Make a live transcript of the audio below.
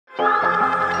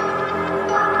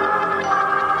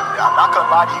Not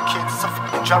gonna lie to you kids, it's a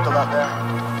fucking jungle out there.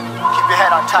 Keep your head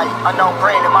on tight, unknown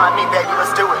brain and mind me, baby, let's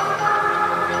do it.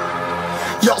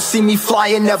 Y'all see me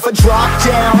flying, never drop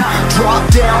down,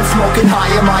 smoking high,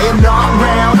 I am not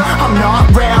round, I'm not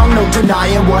round, no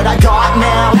denying what I got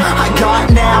now,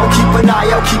 keep an eye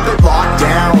out, keep it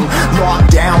locked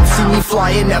down, see me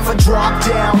flying, never drop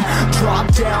down,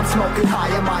 smoking high,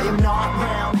 I am not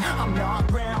round, I'm not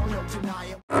round, no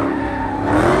denying.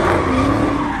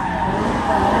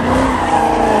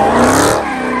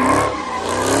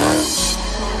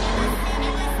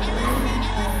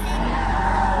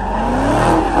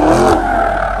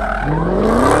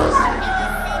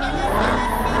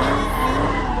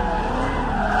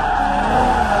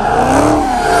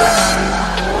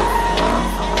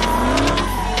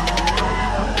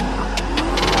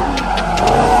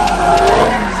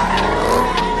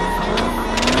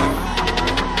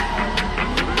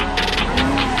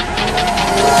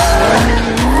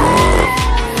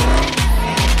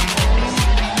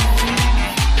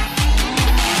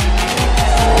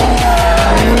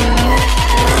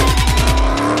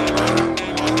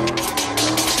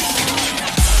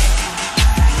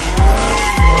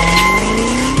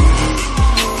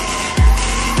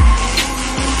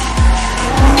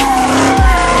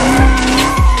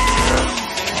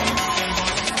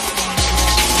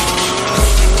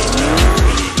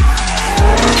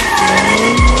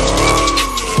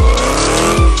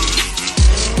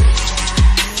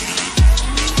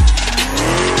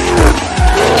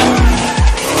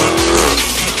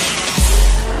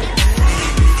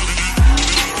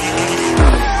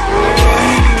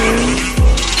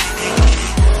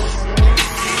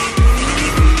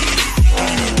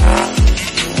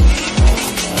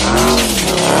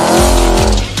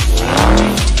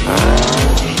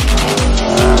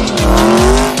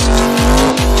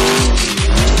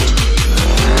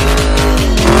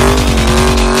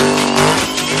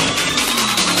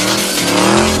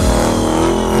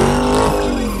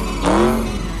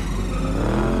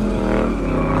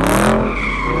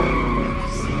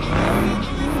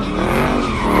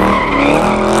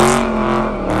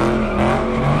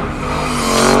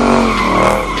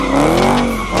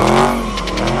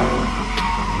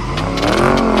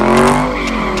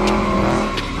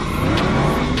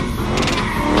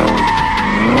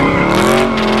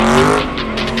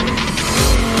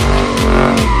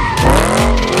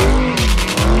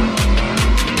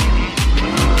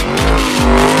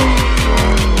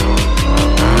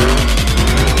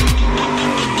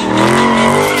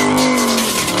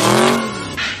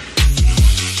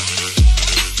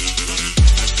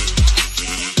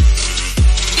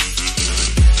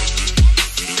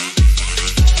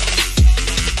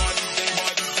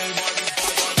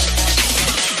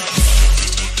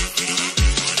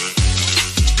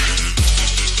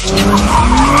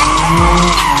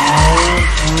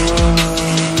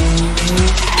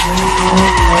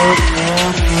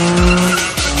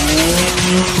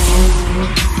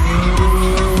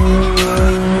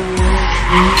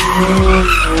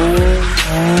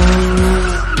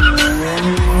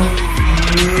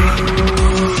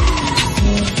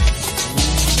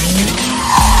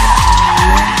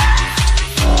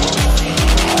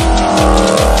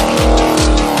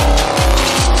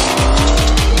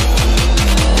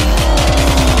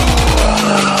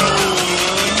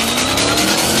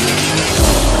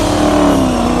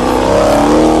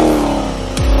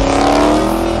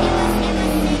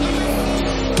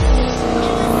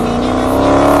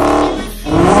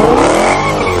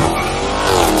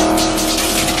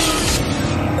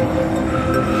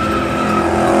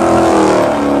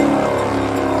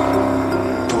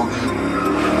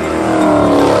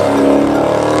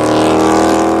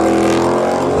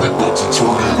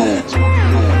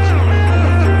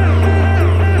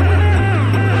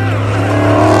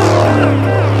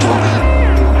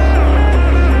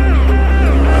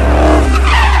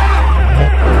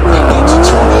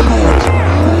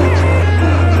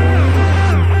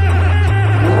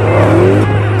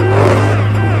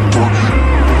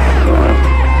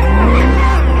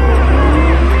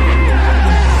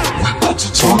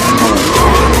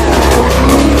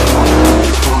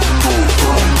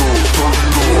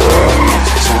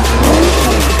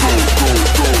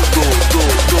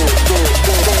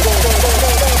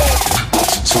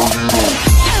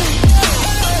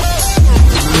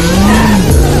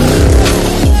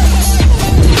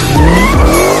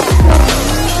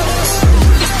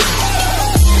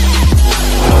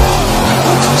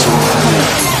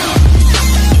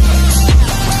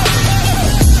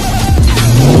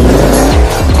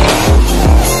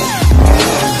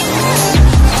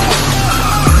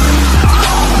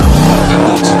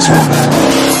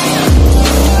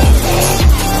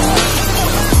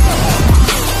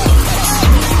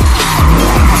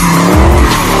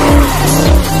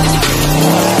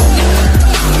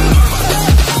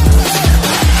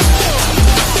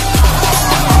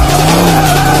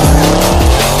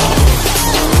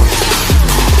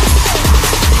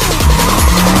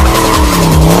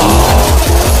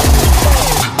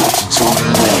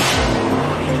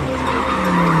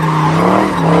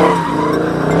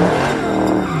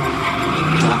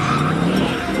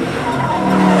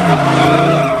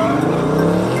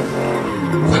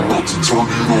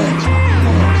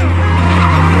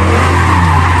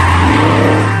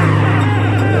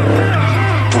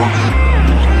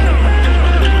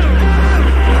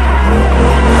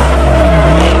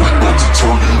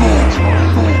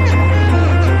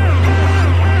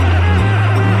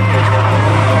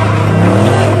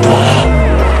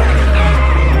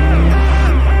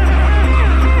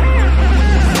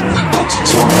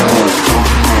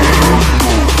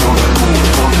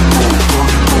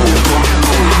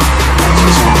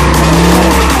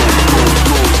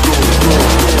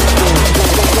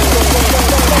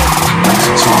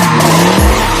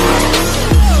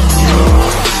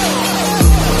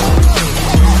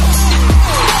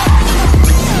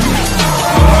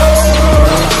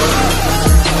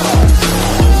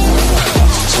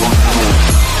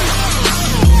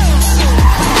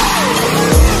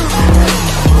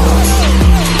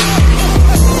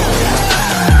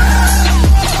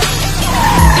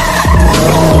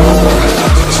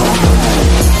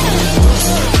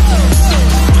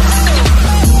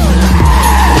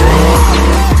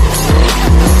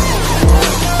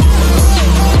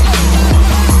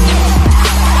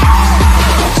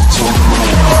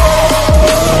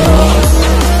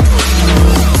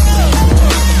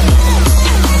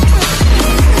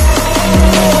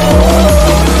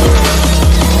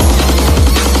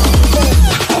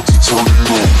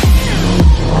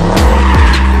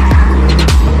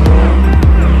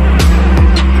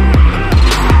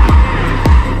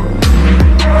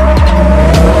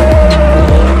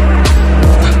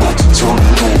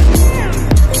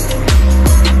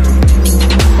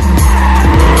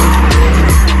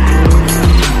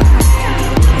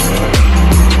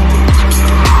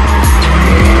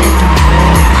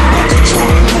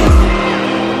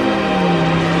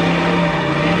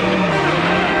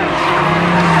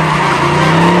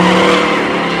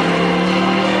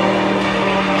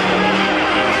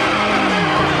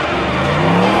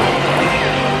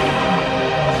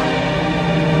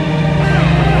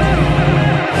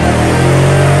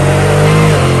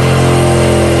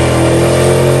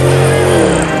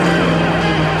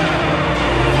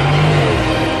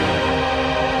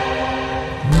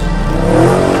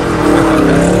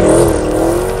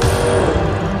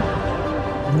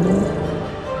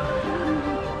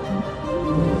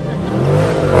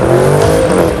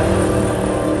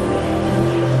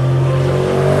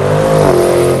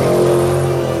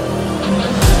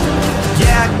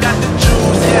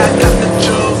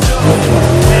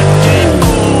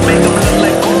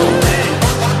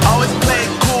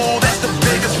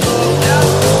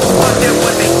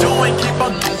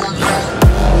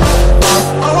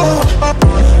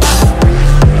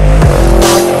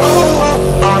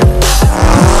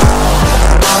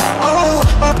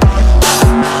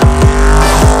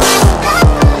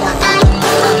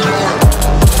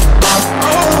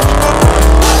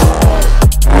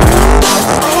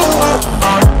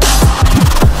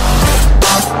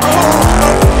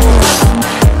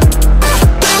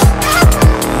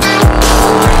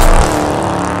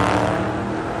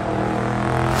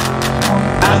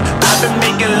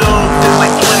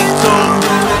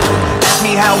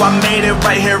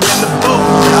 right here in the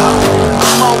booth.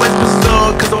 I'm always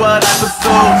pursued cause of what I pursue.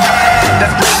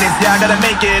 That's greatness, yeah, I gotta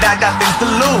make it, I got things to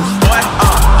lose. Boy,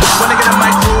 wanna get in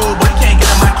my crew, but you can't get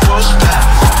in my crew.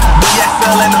 Me,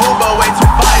 XL and Hubo, way too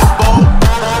fireable.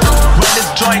 When this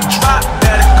joint drop,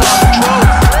 better come true.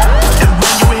 And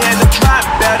when you hear the drop,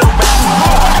 better raise the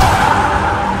roof.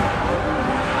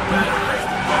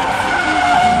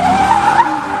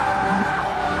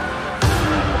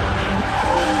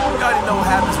 You already know what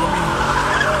happens with me.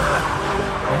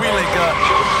 We link up.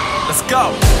 Let's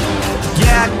go.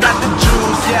 Yeah, I got the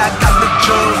juice. Yeah, I got the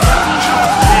juice.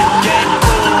 Big game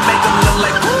cool, make them look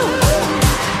like woo.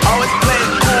 Always play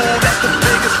cool, that's the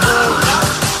biggest rule.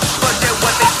 Forget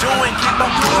what they doing, keep on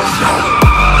moving.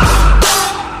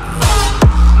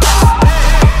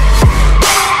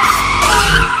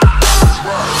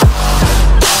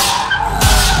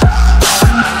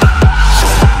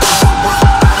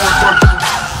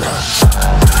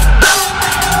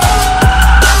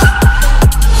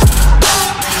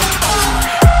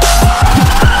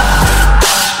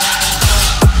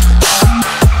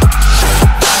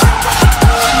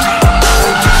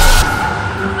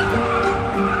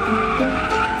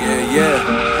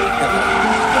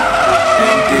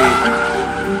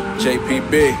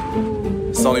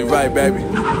 It's only right, baby.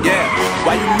 Yeah,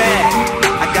 why you mad?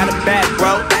 I got a bad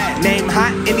bro. Name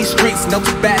hot in these streets, no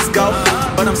Tabasco.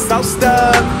 But I'm so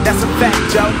stuck, that's a fact,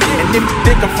 Joe. And if you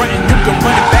think I'm frontin', you can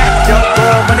run it back, yo.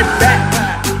 Girl, run it back.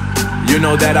 You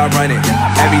know that I run it.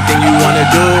 Everything you wanna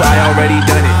do, I already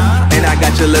done it. And I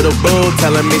got your little boo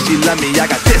telling me she love me. I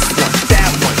got this one,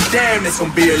 that one. Damn, it's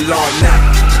gonna be a long night.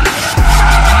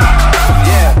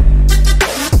 Yeah.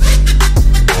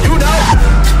 You know.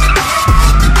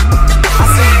 I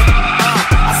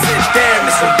said, damn,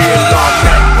 it's gonna be a long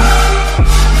night.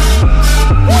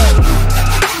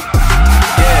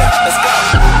 Yeah, let's go.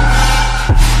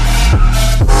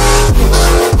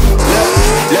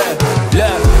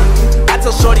 Look. I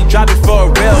told Shorty drop it for a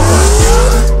real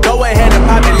one. Go ahead and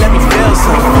pop it, let me feel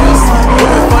some.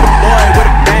 Moving for the boy with a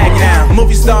bag now.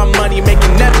 Movie star money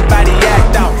making everybody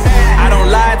act out. I don't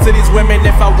lie to these women,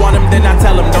 if I want them then I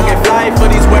tell them. Don't get fly for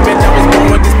these women, I was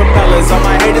born with these propellers. All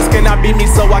my haters cannot beat me,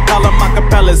 so I call them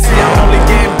acapellas. See, I'm only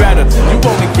getting better, you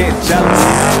only get jealous.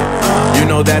 You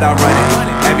know that I run it.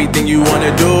 Everything you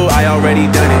wanna do, I already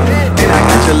done it. And I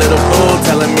got your little boo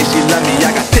telling me she love me. I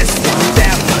got this one,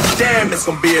 that one. Damn, it's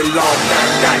gonna be a long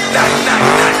night.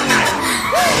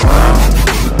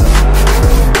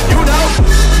 You know,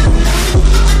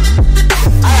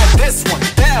 I had this one,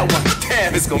 that one.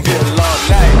 Damn, it's gonna be a long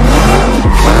night.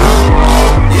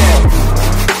 Yeah.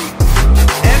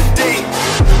 MD.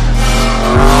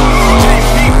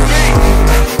 JPP.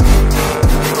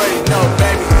 You already know,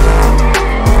 baby.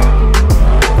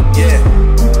 Yeah.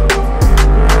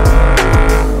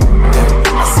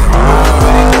 I said,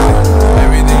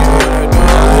 everything you wanna do, I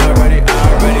already.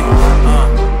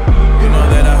 You know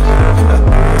that I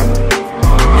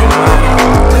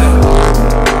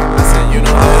said, you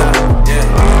know that yeah.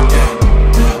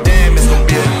 Damn, it's gonna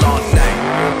be a long night.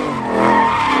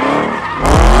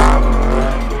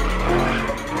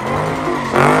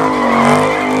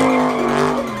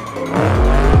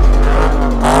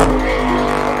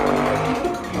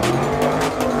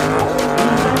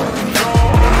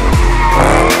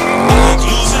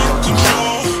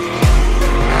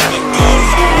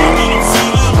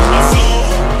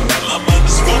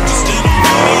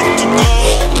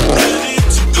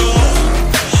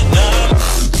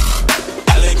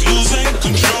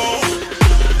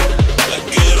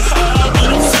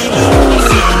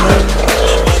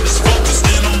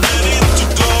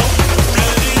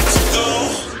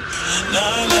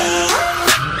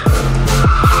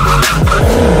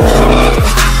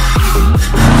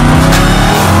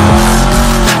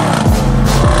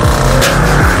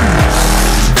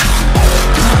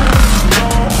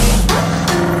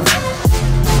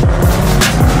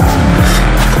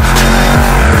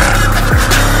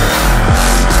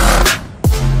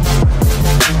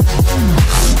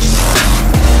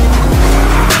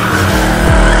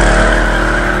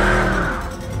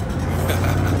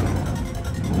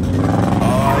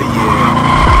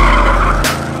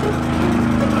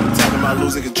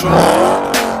 Losing control.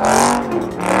 I'll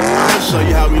show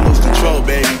you how we lose control,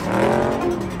 baby.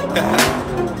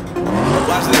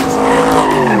 Watch this.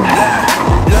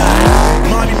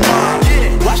 Mommy, mom,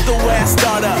 watch the way I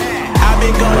start up. I've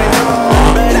been going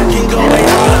hard, but I can go way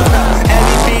harder.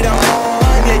 Every beat I'm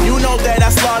on, yeah, you know that I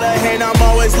slaughter. And I'm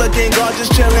always looking gorgeous,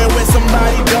 chilling with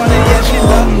somebody, daughter. Yeah, she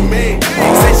love me.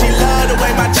 Say she love the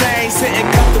way my chain sit and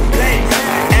cut the blade.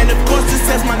 And of course it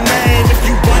says my name if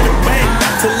you want to wait.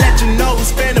 To let you know who's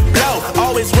finna blow.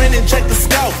 Always winning, check the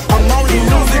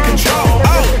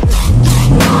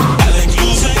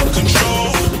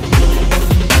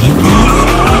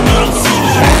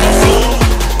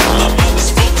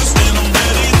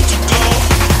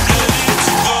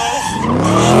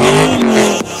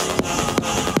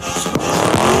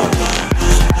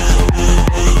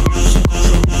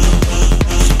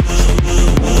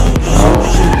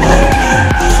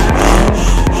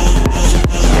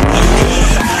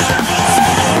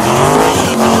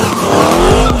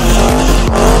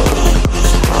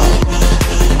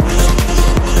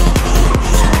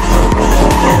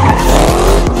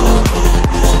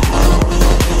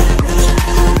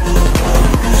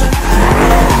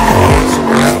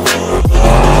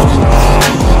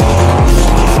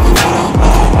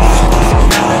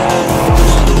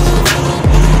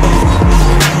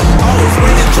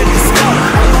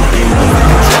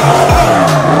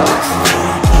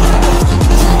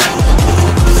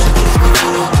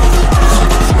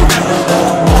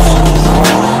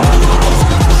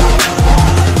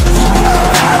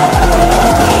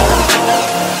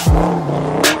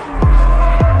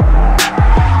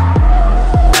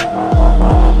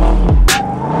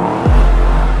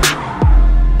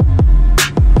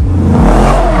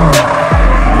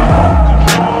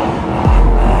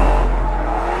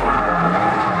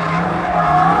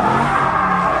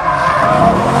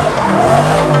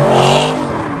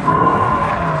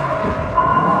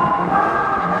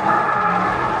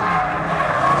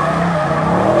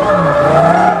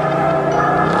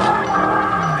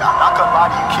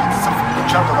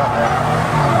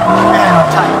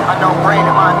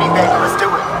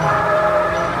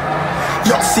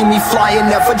flying,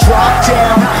 never drop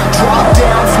down. Drop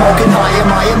down, smoking high,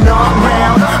 I am not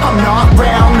round. I'm not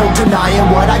round, no denying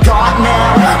what I got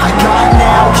now. I got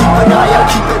now, keep an eye out,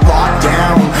 keep it locked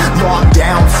down. Locked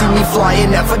down, see me flying,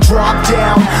 never drop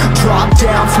down. Drop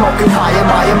down, smoking high,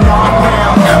 I am not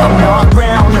round. I'm not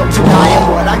round, no denying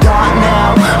what I got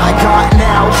now. I got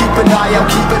now, keep an eye out,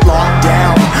 keep it locked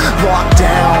down. Locked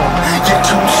down, you're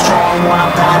too strong when I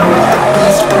battle with the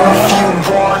beast, but if you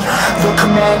want the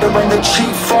commander and the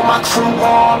chief for my crew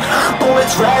on.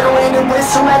 Bullets rattling and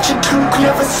whistle at your toque,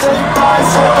 never sleep by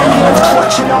open hands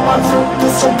clutching on my loop.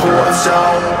 This a war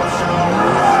zone.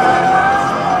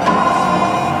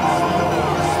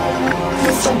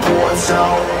 This a war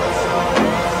zone.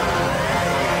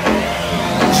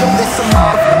 Yo, this a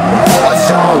motherfucking war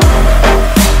zone.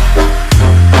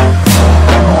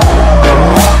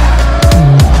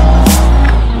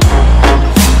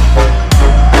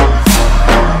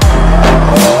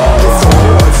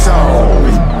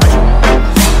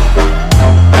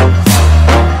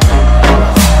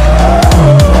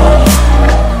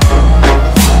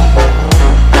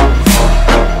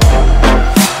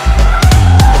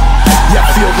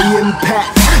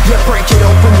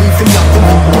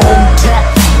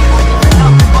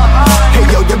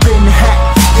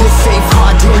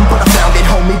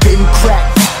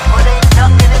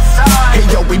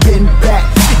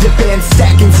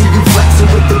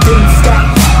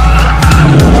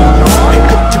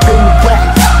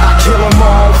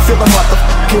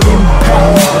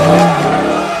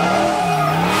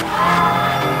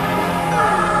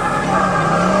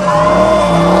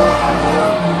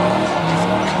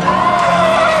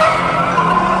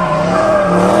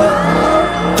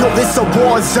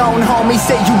 Zone, homie,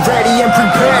 say you ready and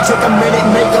prepared. Take a minute,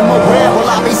 make them aware. Well,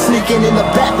 I'll be sneaking in the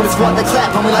back, but it's one to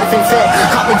clap, homie, life ain't fair.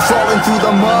 Caught me falling through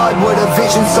the mud where the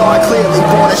vision saw it clearly.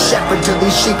 Born a shepherd to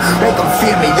these sheep, make them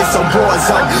fear me. This a war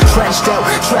zone, trenched out,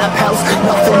 trap house,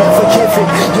 nothing ever given.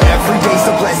 Yeah, every day's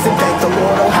a blessing, thank the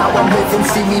Lord, oh how I'm living.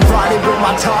 See me riding with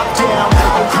my top down,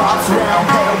 oh cops round,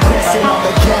 pedal pressing on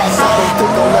the gas. I don't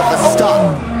think I'll ever stop.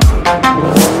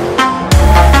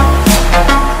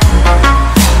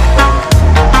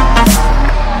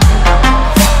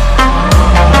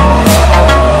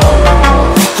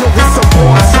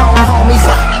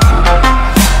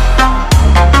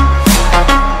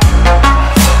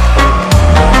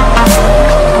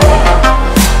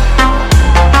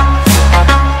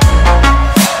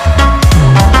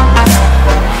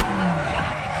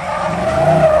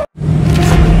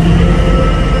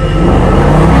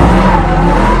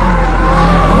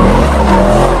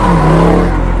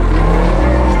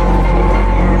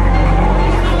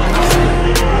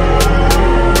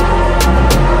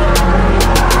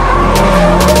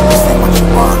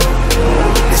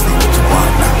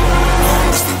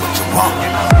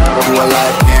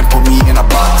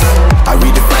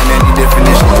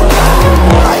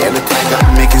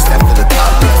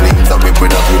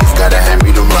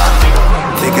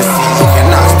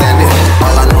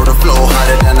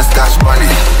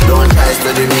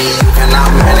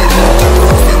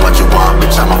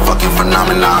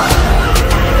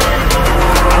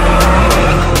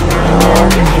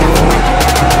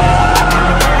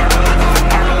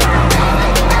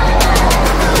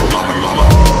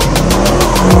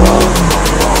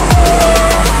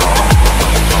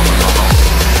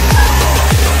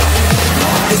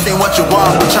 What you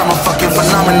want, bitch, I'm a fucking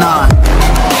phenomenon.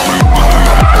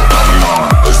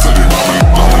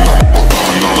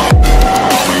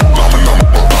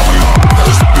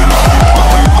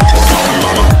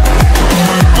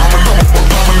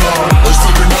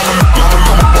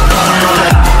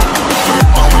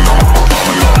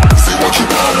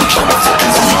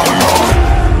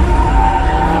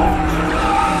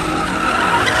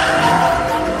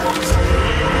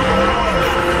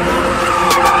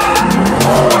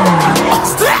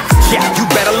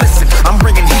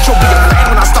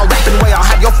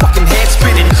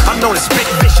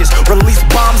 Release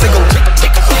bombs and go tick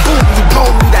tick boom, you blow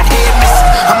me that head missing.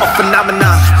 I'm a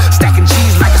phenomenon, stacking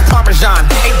cheese like it's Parmesan.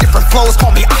 8 different flows,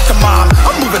 call me Octomom.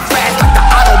 I'm moving fast like the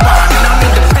Autobahn, and I'm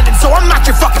independent, so I'm not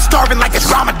your fucking starving like it's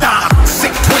Ramadan.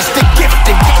 Sick, twisted,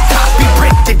 gifted, can't copy,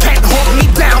 printed, can't hold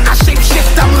me down. I shape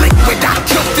shift, I'm liquid. I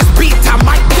killed this beat, I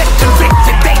might get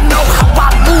convicted. They know how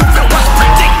I move, it was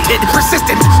predicted.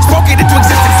 Persistent, spoken into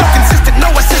existence, so consistent,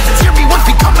 no assistance. Hear me once,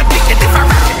 become addicted. If I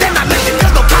rap it, then I live it.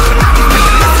 There's no time, I'll be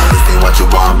speaking. What you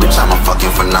want, bitch, I'm a fucking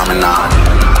phenomenon.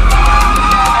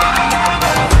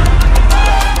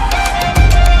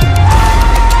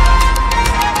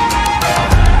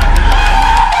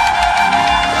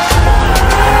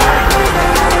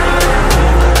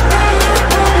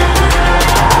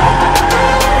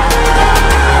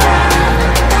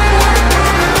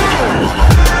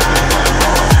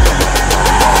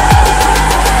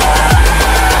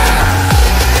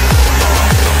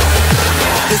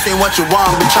 what you want,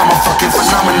 bitch, I'm a fucking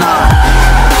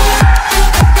phenomenon.